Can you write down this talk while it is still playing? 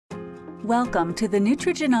Welcome to the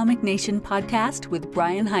Nutrigenomic Nation podcast with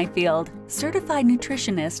Brian Highfield, certified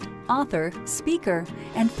nutritionist, author, speaker,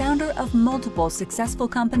 and founder of multiple successful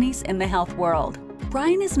companies in the health world.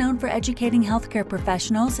 Brian is known for educating healthcare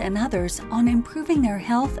professionals and others on improving their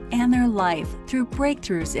health and their life through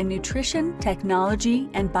breakthroughs in nutrition, technology,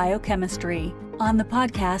 and biochemistry. On the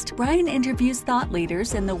podcast, Brian interviews thought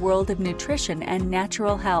leaders in the world of nutrition and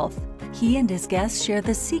natural health. He and his guests share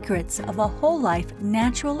the secrets of a whole-life,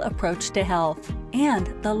 natural approach to health and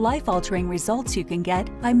the life-altering results you can get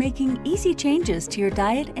by making easy changes to your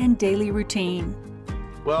diet and daily routine.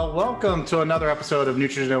 Well, welcome to another episode of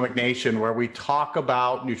Nutrigenomic Nation, where we talk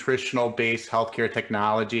about nutritional-based healthcare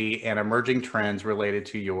technology and emerging trends related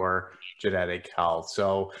to your genetic health.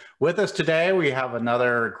 So with us today, we have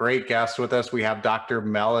another great guest with us. We have Dr.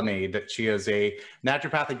 Melanie, that she is a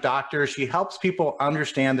naturopathic doctor. She helps people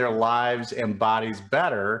understand their lives and bodies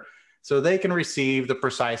better so they can receive the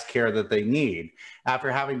precise care that they need.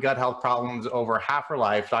 After having gut health problems over half her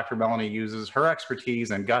life, Dr. Melanie uses her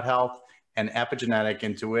expertise in gut health and epigenetic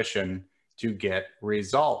intuition to get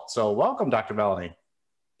results. So welcome, Dr. Melanie.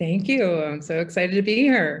 Thank you. I'm so excited to be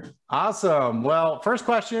here. Awesome. Well, first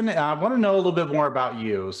question, I want to know a little bit more about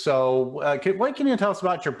you. So what can you tell us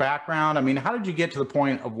about your background? I mean, how did you get to the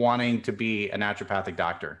point of wanting to be a naturopathic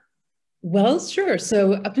doctor? Well, sure.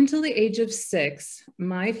 So up until the age of 6,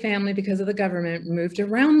 my family, because of the government, moved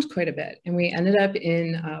around quite a bit. And we ended up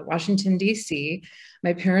in Washington, D.C.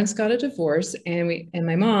 My parents got a divorce and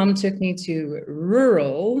my mom took me to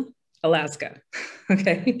rural Alaska.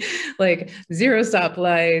 Okay. Like 0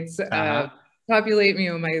 stoplights, populate,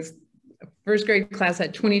 my first grade class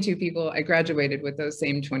had 22 people. I graduated with those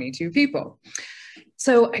same 22 people.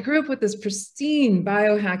 So I grew up with this pristine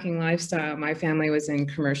biohacking lifestyle. My family was in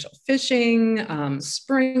commercial fishing,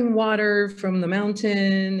 spring water from the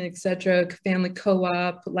mountain, etc., family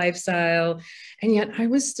co-op lifestyle. And yet I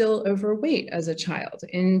was still overweight as a child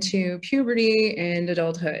into puberty and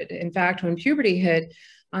adulthood. In fact, when puberty hit,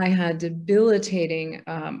 I had debilitating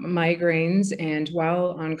migraines, and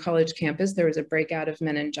while on college campus, there was a breakout of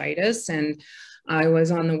meningitis, and I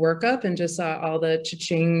was on the workup and just saw all the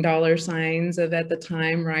cha-ching dollar signs of, at the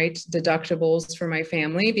time, right, deductibles for my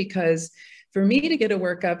family, because for me to get a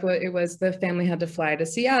workup, it was the family had to fly to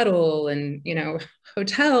Seattle and,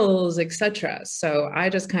 hotels, etc. So I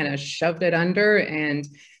just kind of shoved it under and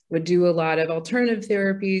would do a lot of alternative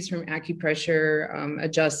therapies, from acupressure,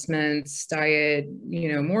 adjustments, diet,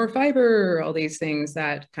 more fiber, all these things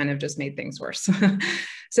that kind of just made things worse.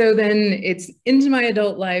 So then it's into my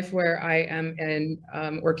adult life, where I am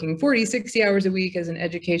working 40, 60 hours a week as an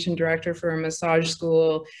education director for a massage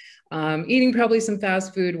school, eating probably some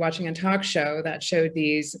fast food, watching a talk show that showed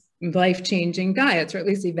these life-changing diets, or at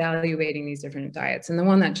least evaluating these different diets. And the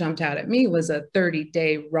one that jumped out at me was a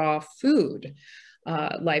 30-day raw food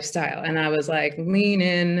lifestyle. And I was like, lean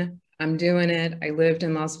in, I'm doing it. I lived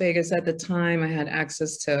in Las Vegas at the time. I had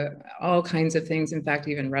access to all kinds of things. In fact,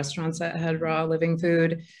 even restaurants that had raw living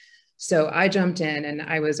food. So I jumped in and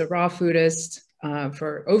I was a raw foodist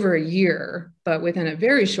for over a year, but within a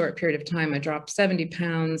very short period of time, I dropped 70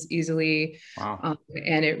 pounds easily. Wow.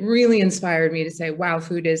 And it really inspired me to say, wow,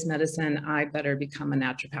 food is medicine. I better become a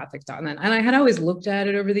naturopathic doctor. And I had always looked at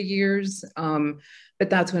it over the years. But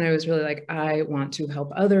that's when I was really like, I want to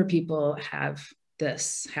help other people have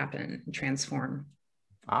this happen, transform.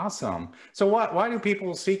 Awesome. So why do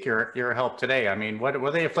people seek your help today? I mean, what were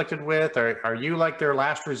they afflicted with? Are you like their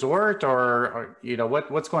last resort, or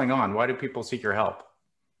what's going on? Why do people seek your help?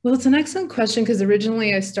 Well, it's an excellent question, because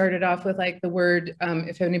originally I started off with like the word,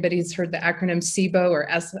 if anybody's heard the acronym SIBO or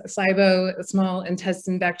SIBO, small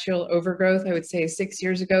intestine bacterial overgrowth, I would say 6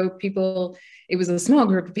 years ago, it was a small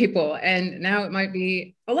group of people, and now it might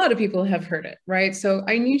be a lot of people have heard it, right? So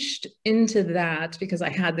I niched into that because I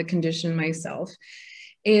had the condition myself.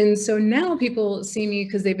 And so now people see me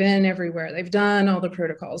because they've been everywhere. They've done all the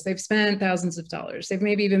protocols. They've spent thousands of dollars. They've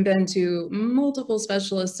maybe even been to multiple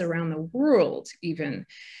specialists around the world even.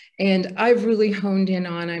 And I've really honed in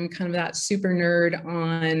on, I'm kind of that super nerd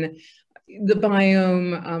on the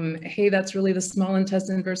biome. Hey, that's really the small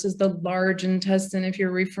intestine versus the large intestine. If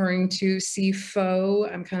you're referring to CFO,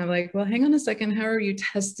 I'm kind of like, well, hang on a second. How are you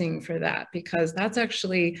testing for that? Because that's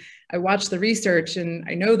actually, I watch the research and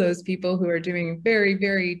I know those people who are doing very,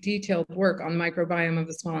 very detailed work on microbiome of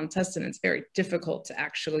the small intestine. It's very difficult to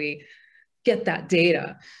actually get that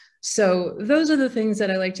data. So those are the things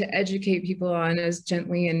that I like to educate people on as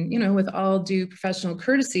gently and, with all due professional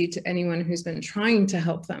courtesy to anyone who's been trying to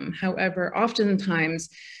help them. However, oftentimes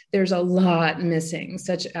there's a lot missing,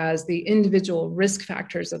 such as the individual risk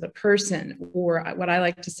factors of the person, or what I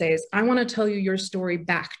like to say is, I want to tell you your story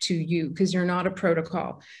back to you, because you're not a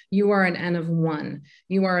protocol. You are an N of one.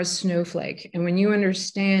 You are a snowflake. And when you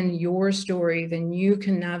understand your story, then you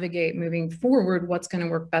can navigate moving forward what's going to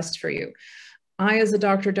work best for you. I, as a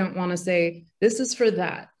doctor, don't want to say, this is for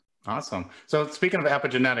that. Awesome. So speaking of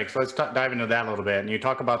epigenetics, let's dive into that a little bit. And you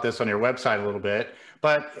talk about this on your website a little bit,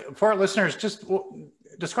 but for our listeners, just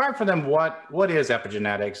describe for them what is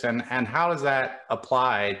epigenetics and how does that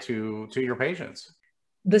apply to your patients?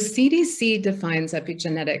 The CDC defines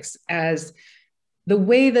epigenetics as the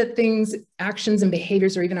way that things, actions and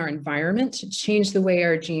behaviors, or even our environment change the way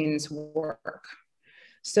our genes work.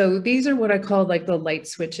 So these are what I call like the light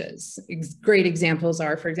switches. Great examples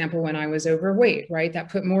are, for example, when I was overweight, right? That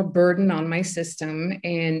put more burden on my system.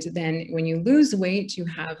 And then when you lose weight, you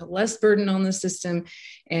have less burden on the system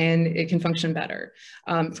and it can function better.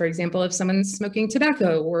 For example, if someone's smoking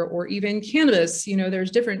tobacco or even cannabis,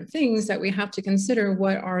 there's different things that we have to consider.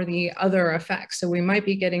 What are the other effects? So we might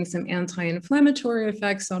be getting some anti-inflammatory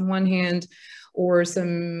effects on one hand, or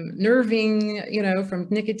some nerving, from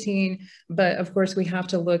nicotine. But of course, we have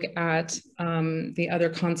to look at the other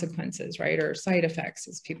consequences, right? Or side effects,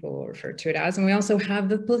 as people refer to it as. And we also have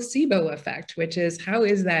the placebo effect, which is, how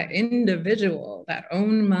is that individual, that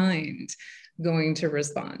own mind, going to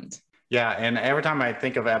respond? Yeah, and every time I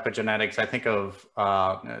think of epigenetics, I think of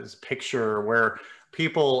this picture where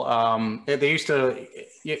people, they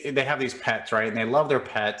have these pets, right? And they love their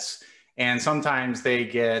pets. And sometimes they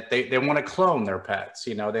want to clone their pets.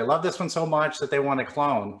 They love this one so much that they want to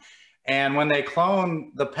clone. And when they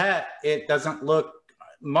clone the pet, it doesn't look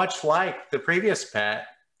much like the previous pet.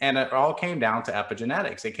 And it all came down to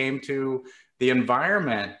epigenetics. It came to the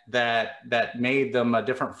environment that made them a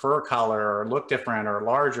different fur color or look different or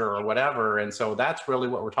larger or whatever. And so that's really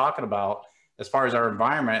what we're talking about as far as our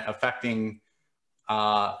environment affecting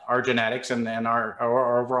our genetics and our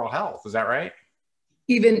overall health. Is that right?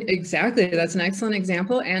 Even exactly. That's an excellent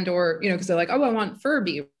example. And, or, because they're like, oh, I want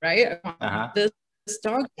Furby, right? I want this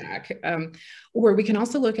dog back. Or we can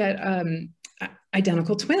also look at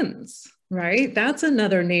identical twins, right? That's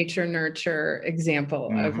another nature nurture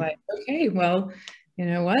example of like, okay, well, you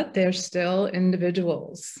know what? They're still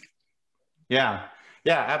individuals. Yeah.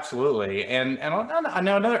 Yeah, absolutely. And I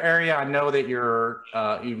know another area I know that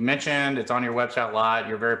you've mentioned, it's on your website a lot,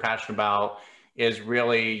 you're very passionate about, is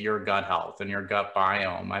really your gut health and your gut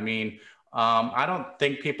biome. I mean, I don't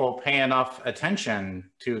think people pay enough attention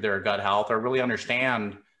to their gut health or really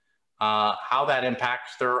understand how that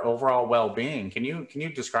impacts their overall well-being. Can you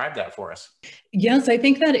describe that for us? Yes, I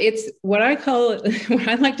think that it's what I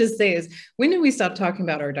like to say is, when do we stop talking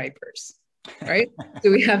about our diapers? Right? So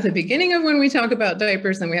we have the beginning of when we talk about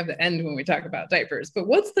diapers, and we have the end when we talk about diapers. But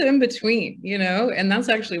what's the in between, And that's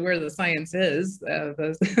actually where the science is,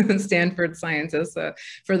 the Stanford scientists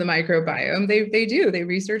for the microbiome. They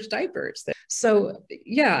research diapers. So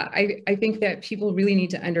yeah, I think that people really need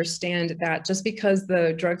to understand that just because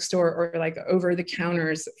the drugstore or like over the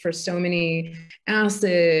counters for so many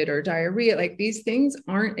acid or diarrhea, like these things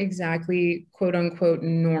aren't exactly quote unquote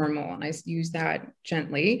normal. And I use that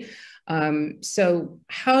gently. So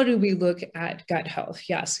how do we look at gut health?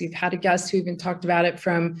 Yes, we've had a guest who even talked about it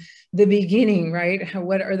from the beginning, right?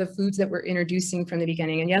 What are the foods that we're introducing from the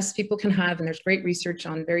beginning? And yes, people can have, and there's great research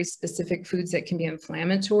on very specific foods that can be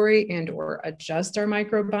inflammatory and or adjust our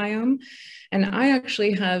microbiome. And I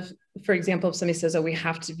actually have, for example, if somebody says, oh, we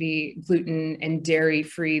have to be gluten and dairy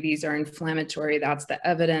free, these are inflammatory, that's the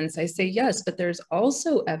evidence. I say, yes, but there's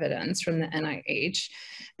also evidence from the NIH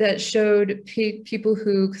that showed people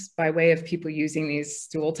who, by way of people using these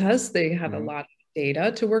stool tests, they have a lot of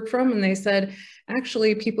data to work from. And they said,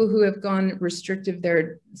 actually, people who have gone restrictive,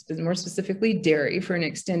 they're more specifically dairy, for an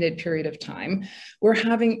extended period of time, were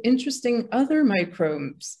having interesting other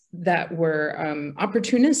microbes that were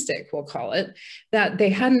opportunistic, we'll call it, that they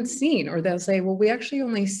hadn't seen. Or they'll say, well, we actually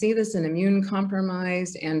only see this in immune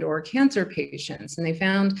compromised and or cancer patients. And they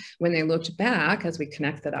found when they looked back, as we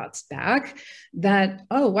connect the dots back, that,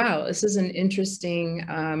 oh, wow, this is an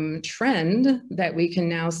interesting trend that we can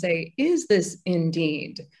now say, is this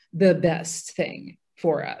indeed the best thing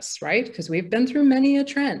for us, right? Because we've been through many a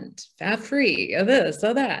trend, fat-free, this,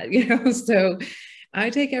 that, so I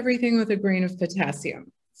take everything with a grain of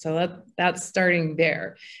potassium. So that's starting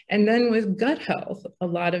there. And then with gut health, a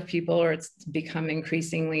lot of people, or it's become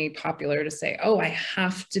increasingly popular to say, oh, I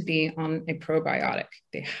have to be on a probiotic.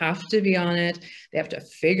 They have to be on it. They have to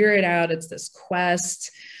figure it out. It's this quest.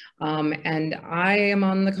 And I am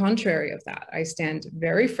on the contrary of that. I stand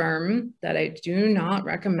very firm that I do not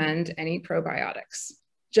recommend any probiotics.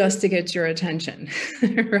 just to get your attention,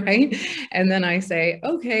 right? And then I say,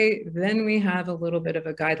 okay, then we have a little bit of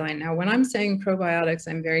a guideline. Now, when I'm saying probiotics,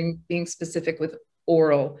 I'm being specific with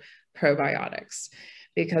oral probiotics,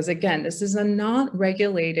 because again, this is a not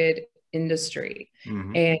regulated industry.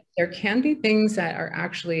 Mm-hmm. And there can be things that are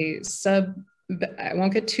actually I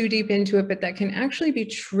won't get too deep into it, but that can actually be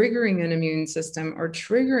triggering an immune system or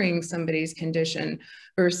triggering somebody's condition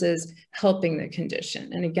versus helping the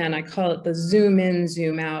condition. And again, I call it the zoom in,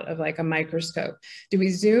 zoom out of like a microscope. Do we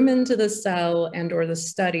zoom into the cell and or the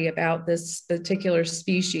study about this particular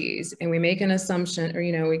species, and we make an assumption, or,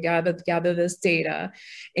 you know, we gather this data,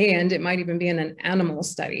 and it might even be in an animal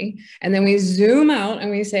study. And then we zoom out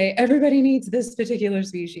and we say, everybody needs this particular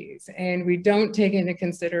species. And we don't take into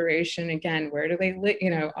consideration, again, where do they live, you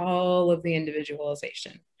know, all of the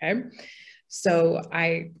individualization, okay? So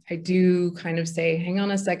I do kind of say, hang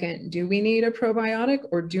on a second, do we need a probiotic,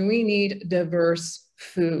 or do we need diverse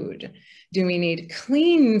food? Do we need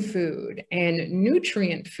clean food and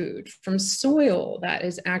nutrient food from soil that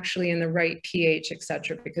is actually in the right pH, et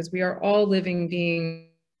cetera? Because we are all living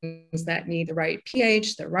beings that need the right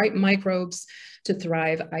pH, the right microbes to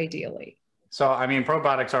thrive ideally. So, I mean,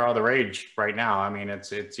 probiotics are all the rage right now. I mean,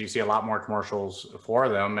 it's you see a lot more commercials for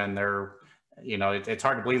them, and they're, you know, it's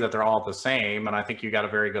hard to believe that they're all the same. And I think you got a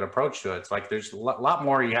very good approach to it. It's like there's a lot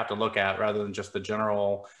more you have to look at rather than just the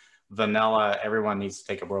general vanilla, everyone needs to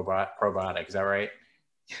take a probiotic. Is that right?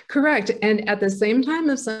 Correct. And at the same time,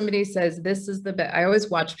 if somebody says, this is the best, I always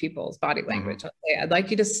watch people's body language. Mm-hmm. I'll say, I'd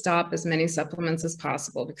like you to stop as many supplements as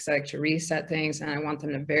possible, because I like to reset things and I want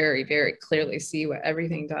them to very, very clearly see what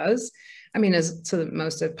everything does. I mean, as to the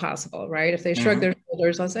most as possible, right? If they shrug their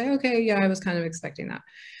shoulders, I'll say, okay, yeah, I was kind of expecting that.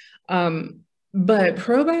 But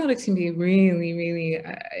probiotics can be really, really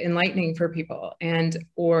enlightening for people.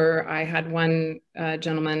 Or I had one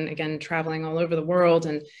gentleman, again, traveling all over the world.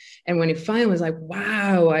 And when he finally was like,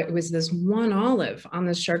 wow, it was this one olive on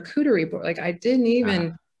the charcuterie board. Like I didn't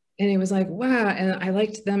even, and it was like, wow. And I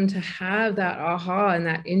liked them to have that aha and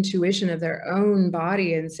that intuition of their own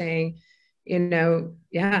body and saying, you know,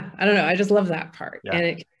 yeah, I don't know. I just love that part. Yeah. And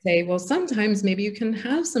it can say, well, sometimes maybe you can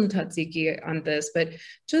have some tzatziki on this, but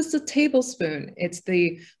just a tablespoon. It's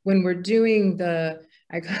when we're doing the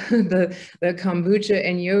kombucha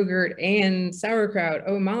and yogurt and sauerkraut,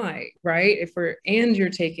 oh my, right? And you're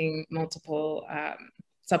taking multiple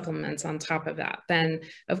supplements on top of that, then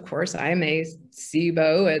of course I'm a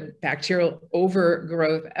SIBO, a bacterial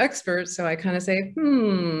overgrowth expert. So I kind of say,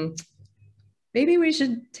 maybe we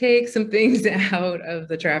should take some things out of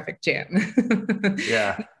the traffic jam.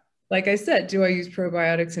 Yeah. Like I said, do I use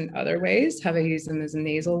probiotics in other ways? Have I used them as a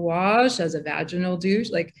nasal wash, as a vaginal douche,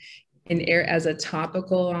 like in air, as a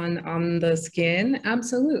topical on the skin?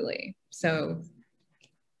 Absolutely. So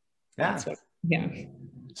yeah.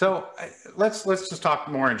 So let's just talk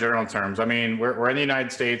more in general terms. I mean, we're in the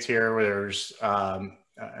United States here, where there's an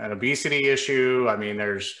obesity issue. I mean,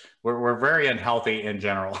 we're very unhealthy in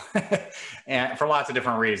general, and for lots of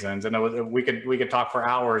different reasons. And we could talk for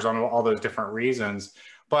hours on all those different reasons.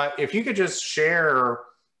 But if you could just share,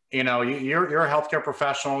 you know, you're a healthcare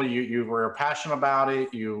professional. You were passionate about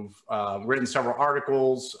it. You've written several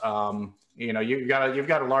articles. You know, you've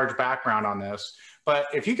got a large background on this. But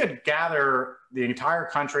if you could gather the entire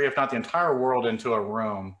country, if not the entire world, into a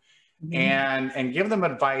room and give them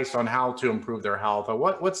advice on how to improve their health, or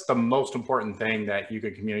what's the most important thing that you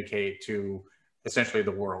could communicate to essentially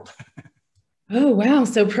the world? Oh, wow.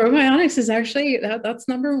 So probiotics is actually, that's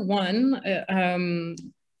number one.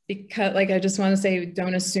 Because like, I just want to say,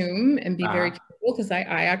 don't assume, and be very careful, because I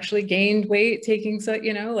actually gained weight taking, so,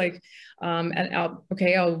 you know, like, and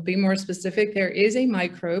I'll be more specific. There is a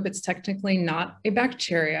microbe. It's technically not a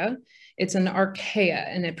bacteria. It's an archaea,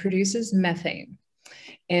 and it produces methane.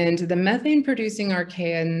 And the methane producing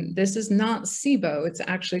archaea, and this is not SIBO, it's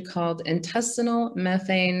actually called intestinal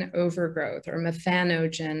methane overgrowth, or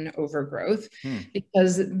methanogen overgrowth,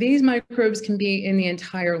 because these microbes can be in the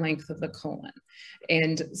entire length of the colon.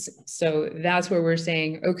 And so that's where we're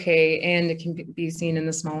saying, okay, and it can be seen in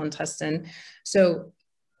the small intestine. So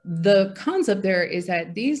the concept there is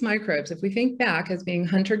that these microbes, if we think back as being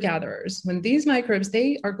hunter-gatherers, when these microbes,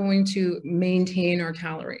 they are going to maintain our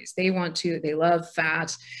calories. They love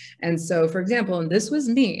fat. And so, for example, and this was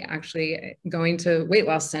me actually going to weight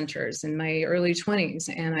loss centers in my early 20s.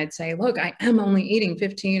 And I'd say, look, I am only eating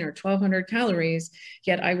 15 or 1200 calories,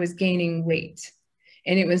 yet I was gaining weight.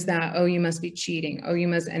 And it was that, oh, you must be cheating. Oh, you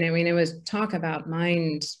must, and I mean, it was talk about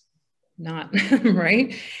mind not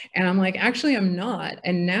right. And I'm like, actually, I'm not.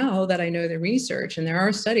 And now that I know the research, and there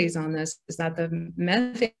are studies on this, is that the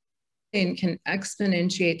methane can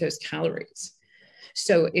exponentiate those calories.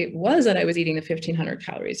 So it was that I was eating the 1,500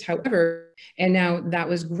 calories. However, and now that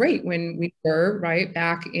was great when we were right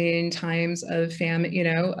back in times of famine,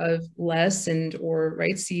 of less and or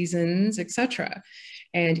right seasons, etc.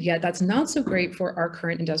 And yet that's not so great for our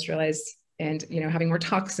current industrialized and, having more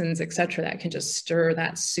toxins, etc., that can just stir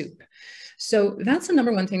that soup. So that's the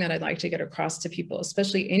number one thing that I'd like to get across to people,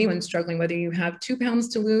 especially anyone struggling, whether you have 2 pounds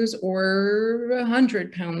to lose or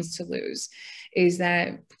 100 pounds to lose, is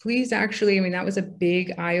that please actually, that was a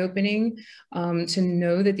big eye-opening to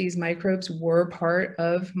know that these microbes were part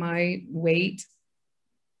of my weight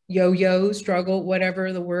yo-yo struggle,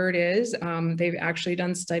 whatever the word is. They've actually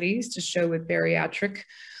done studies to show with bariatric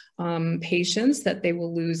patients that they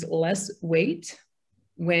will lose less weight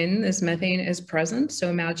when this methane is present. So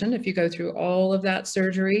imagine if you go through all of that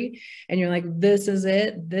surgery and you're like, this is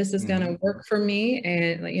it, this is going to work for me.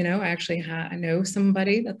 And, I actually I know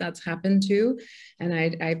somebody that's happened to, and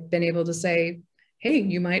I've been able to say, hey,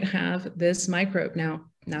 you might have this microbe. Now,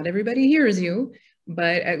 not everybody hears you,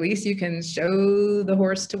 but at least you can show the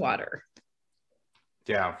horse to water.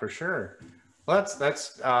 Yeah, for sure. Well,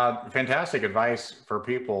 that's fantastic advice for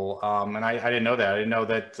people. And I didn't know that. I didn't know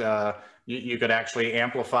that you could actually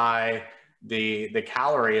amplify the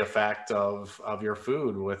calorie effect of your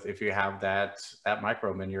food if you have that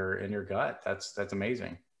microbe in your gut. That's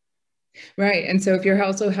amazing. Right. And so if you're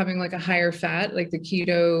also having like a higher fat, like the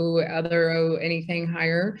keto, other anything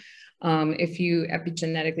higher, if you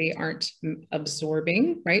epigenetically aren't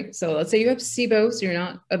absorbing, right? So let's say you have SIBO, so you're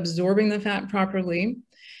not absorbing the fat properly.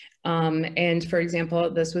 And for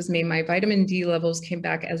example, this was me, my vitamin D levels came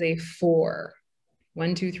back as a 4.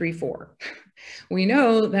 1, 2, 3, 4. We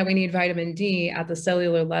know that we need vitamin D at the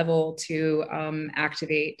cellular level to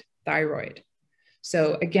activate thyroid.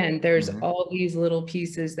 So again, there's all these little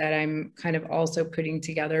pieces that I'm kind of also putting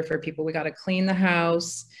together for people. We got to clean the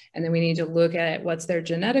house, and then we need to look at what's their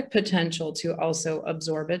genetic potential to also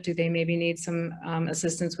absorb it. Do they maybe need some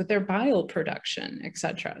assistance with their bile production,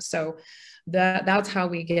 etc. So that's how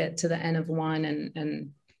we get to the N of 1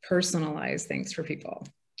 and personalize things for people.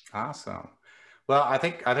 Awesome. Well, I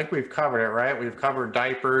think we've covered it, right? We've covered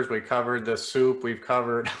diapers, we covered the soup, we've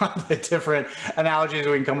covered the different analogies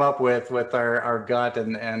we can come up with our gut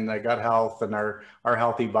and the gut health and our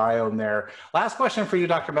healthy biome there. Last question for you,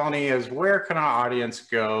 Dr. Melanie, is where can our audience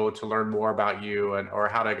go to learn more about you or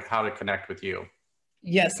how to connect with you?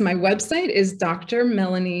 Yes, my website is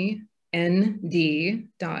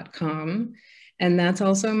drmelaniend.com. And that's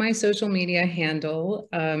also my social media handle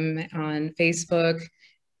on Facebook,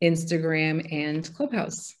 Instagram, and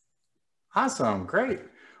Clubhouse. Awesome. Great.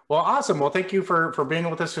 Well, awesome. Well, thank you for being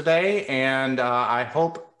with us today. And I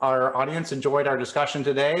hope our audience enjoyed our discussion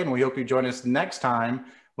today. And we hope you join us next time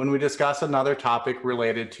when we discuss another topic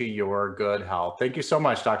related to your good health. Thank you so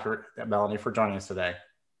much, Dr. Melanie, for joining us today.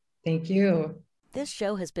 Thank you. This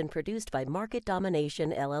show has been produced by Market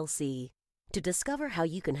Domination, LLC. To discover how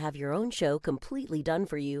you can have your own show completely done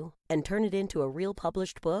for you and turn it into a real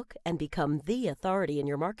published book and become the authority in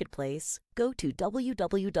your marketplace, go to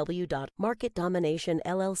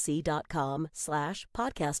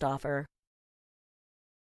www.marketdominationllc.com/podcast offer.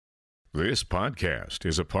 This podcast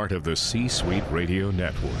is a part of the C-Suite Radio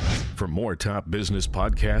Network. For more top business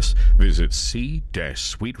podcasts, visit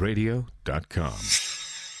c-suiteradio.com.